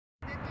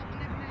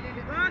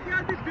बात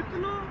यार भी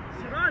बिकलो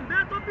शिरान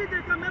मैं तो भी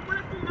देखा मैं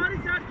बोले तुम्हारी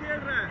साइड खेल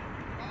रहा है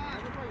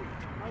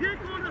ये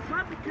कौन है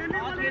सब खेलने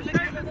वाले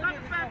साइड में सब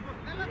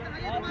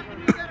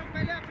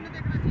पहले अपने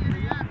देखना चाहिए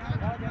यार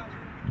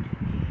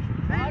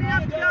नहीं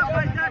अब क्या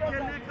फायदा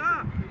खेलने का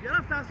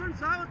यार फैशन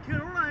साहब खेल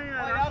रहा है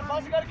यार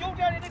बस कर क्यों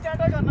क्या नहीं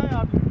चाटा करना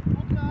यार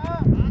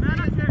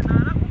मैं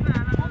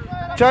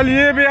खेलना चल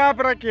ये भी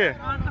आप रखिए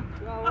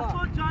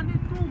असो जानी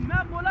तू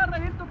मैं बोला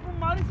रही तो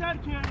तुम्हारी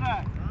साइड खेल रहा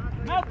है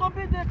मैं तो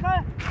भी देखा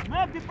है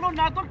मैं विप्रो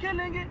ना तो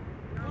खेलेंगे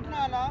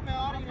उतना ला मैं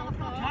और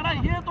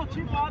ये तो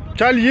अच्छी बात है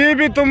चल ये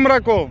भी तुम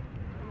रखो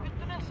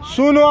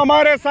सुनो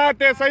हमारे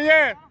साथ है सही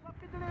है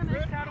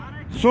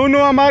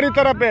सुनो हमारी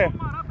तरफ है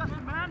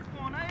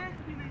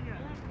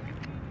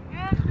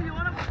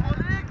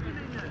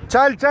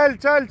चल चल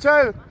चल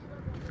चल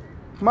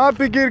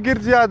माफी गिर गिर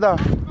ज्यादा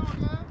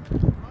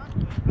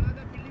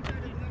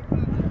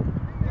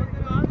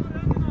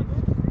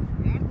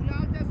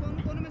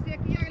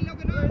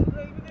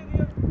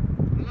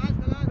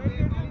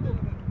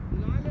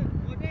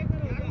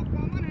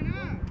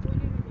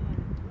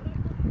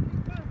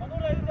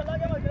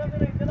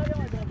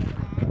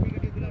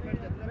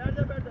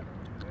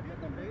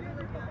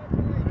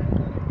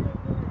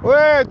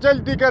ओए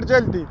जल्दी कर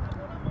जल्दी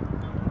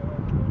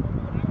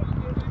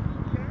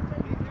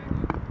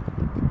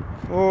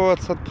ओ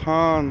असद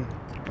खान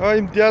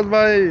इम्तियाज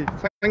भाई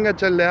संग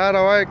चल रहा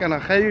रहा है कहना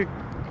खई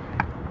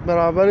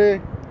बराबर है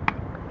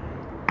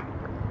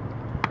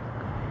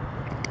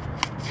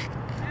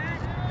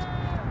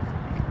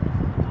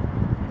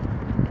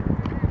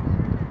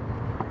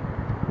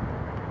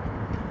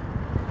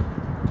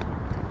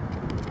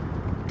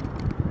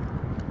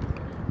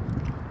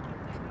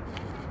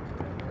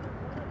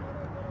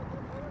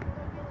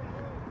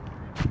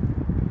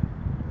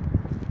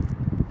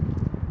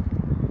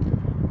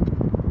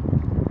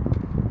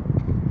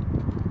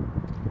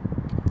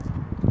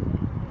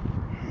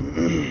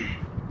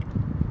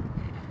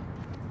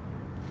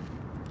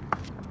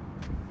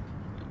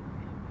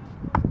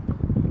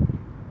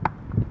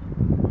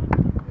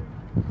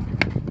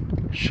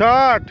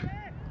शॉट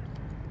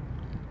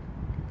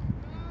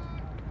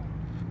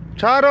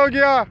 4 हो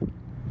गया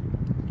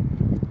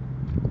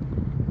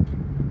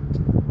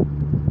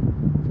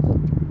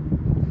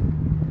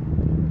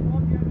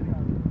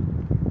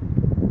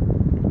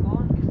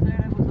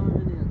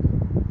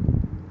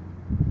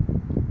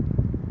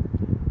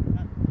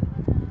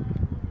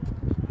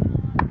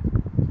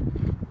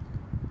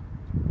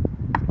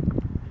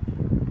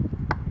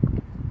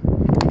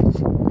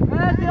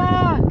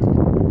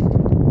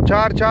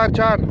चार चार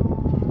चार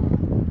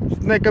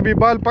उसने कभी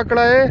बाल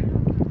पकड़ा है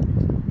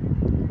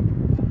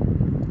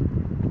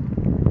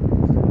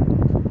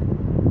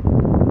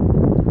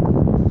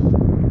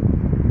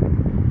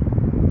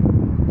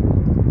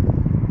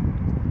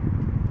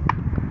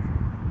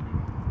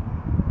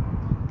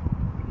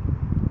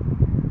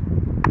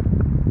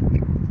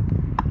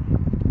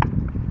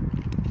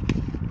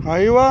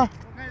आई हुआ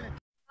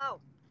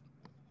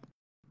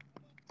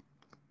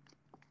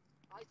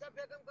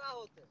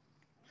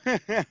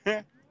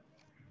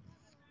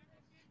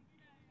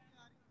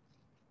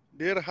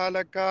डेर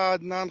हाल का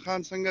अदनान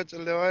खान संग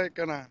चल रहा है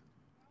कना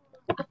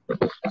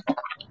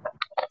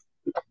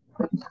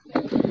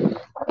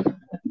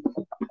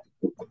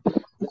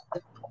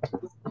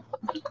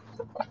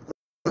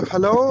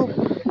हेलो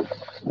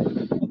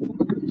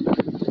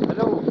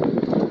हेलो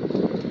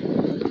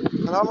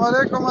सलाम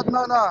वालेकुम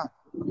अदनाना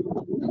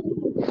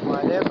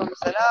वालेकुम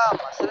सलाम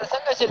असला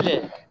संग चले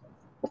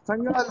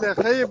संग ले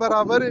खई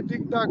बराबर है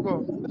ठीक ठाक हो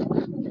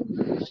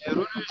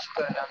जरूर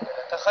शुक्र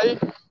अल्हम्दुलिल्लाह तखई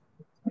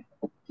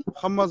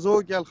खमजो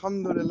के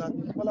अल्हम्दुलिल्लाह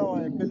भला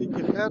है कली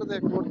की खैर दे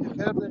कोट की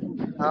खैर दे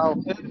हां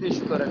फिर भी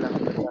शुक्र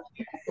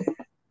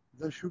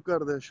अल्हम्दुलिल्लाह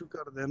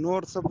शुक्र दे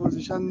नोर सब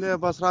पोजीशन दे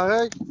बस रहा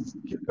है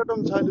क्रिकेट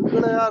हम चालू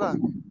करे यार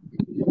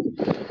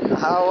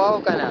हां वाओ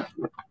कना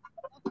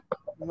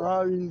ना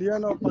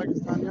इंडियन और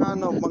पाकिस्तानियान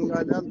और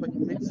बंगालियान पर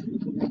मिक्स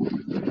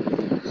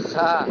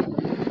हां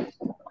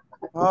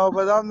हाँ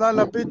बादाम ना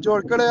लपी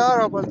जोड़ करे यार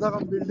बस दा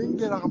बिल्डिंग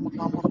के रकम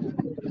मकाम को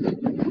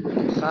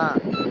हां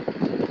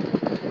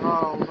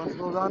हाँ बस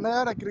रोजाना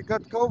यार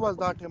क्रिकेट को बस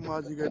दा टे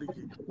माजीगरी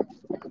की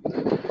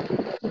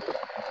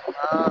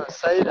हां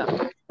सही ना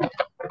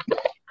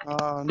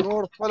हाँ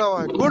नोर फॉलो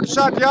है गुड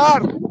शॉट यार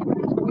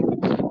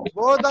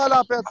बहुत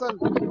आला फैसल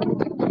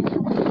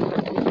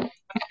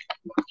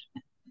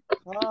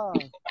हाँ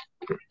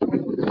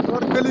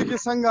नोर कली की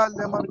संगाल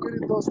ने मरकरी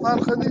दोस्तान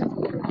खली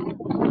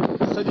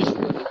सदी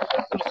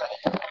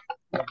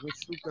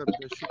शुक्र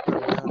दे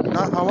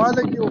ना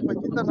हवाले की वो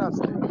पकीता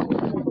नास्ते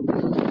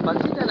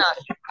पक्की ना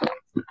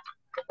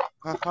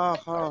हाँ हाँ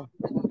हाँ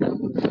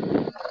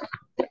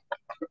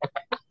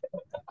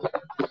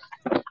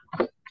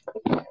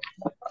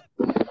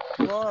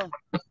वाह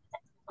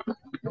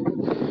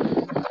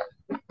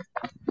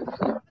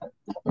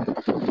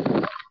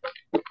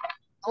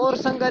और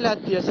संगल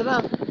आती है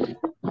सलाम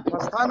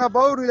बस खाना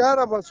बाउर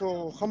यार बस वो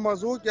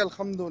खमजू के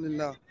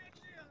अल्हम्दुलिल्लाह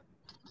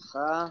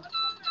हां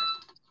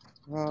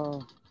हाँ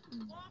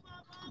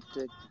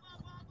ठीक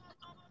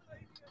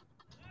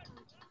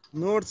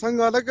نور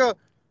څنګه لکه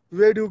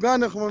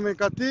ویډیوګانې خو مې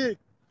کتې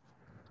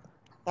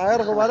طاهر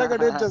خو لکه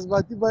ډېر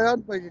جذباتي بیان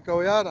پکې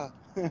کوي یاره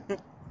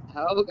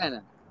او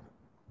کنه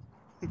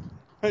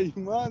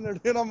ایمان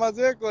ډېره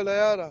مزه یې کوله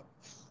یاره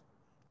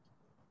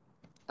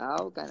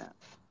او کنه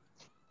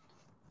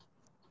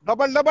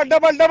ډبل ډبل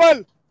ډبل ډبل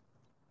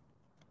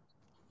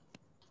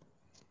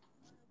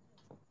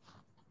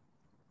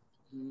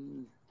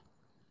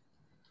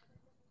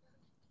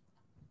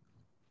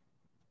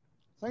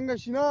څنګه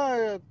شینه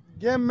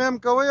گیم میم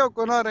کوي او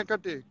کو نه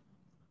رکټې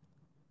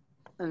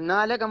نه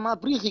لکه ما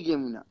پریخي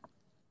گیمونه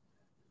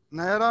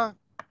نه یاره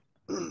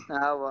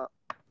او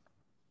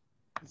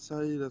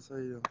صحیح ده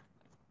صحیح ده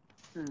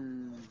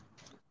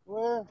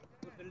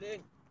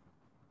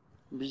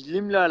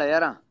بجلی ملاړه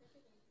یاره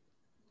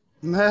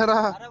نه یاره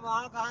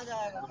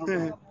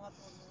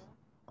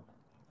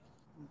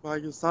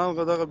پاکستان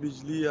خو دغه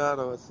بجلی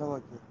یاره سمه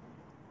کې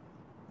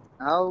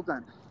او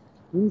کنه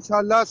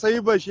انشاءالله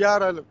صحیح بشي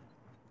یاره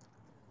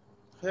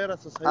خیره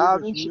څه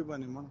صحیح بشي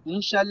باندې ما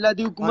ان شاء الله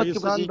دی حکومت کې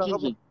پاکستان پسې دغه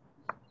کیږي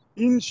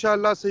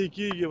انشاءالله صحیح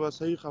کیږي بس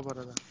صحیح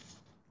خبره ده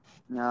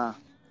ها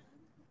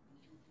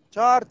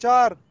چار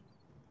چار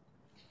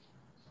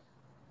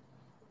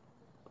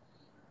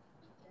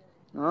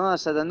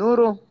صد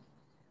نورو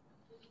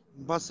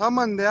بس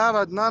امن دی یار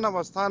عدنانه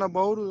بس تانه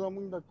باورو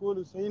زمونږ د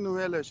کولو صحیح نو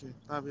ویلی شي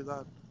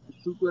تابعدار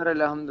شکر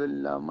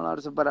الحمدلله مړه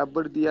سره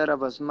برابر دی یاره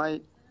بس مای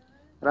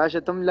راشه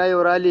تم لای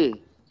ورالي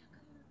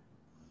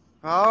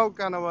او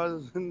کنه بس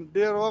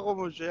ډېر وخت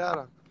مو شي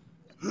یاره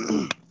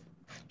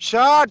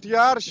شاټ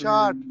یار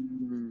شاټ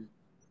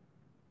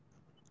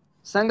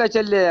څنګه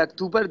چل رہے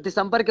اکتوبر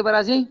دسمبر کې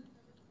برازي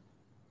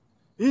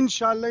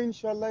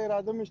انشاءالله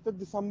اراده مې شته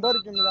دسمبر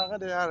کې مې دغه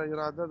دی یاره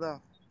اراده ده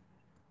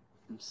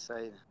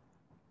صحیح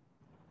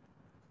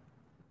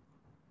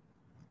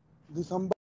دسمبر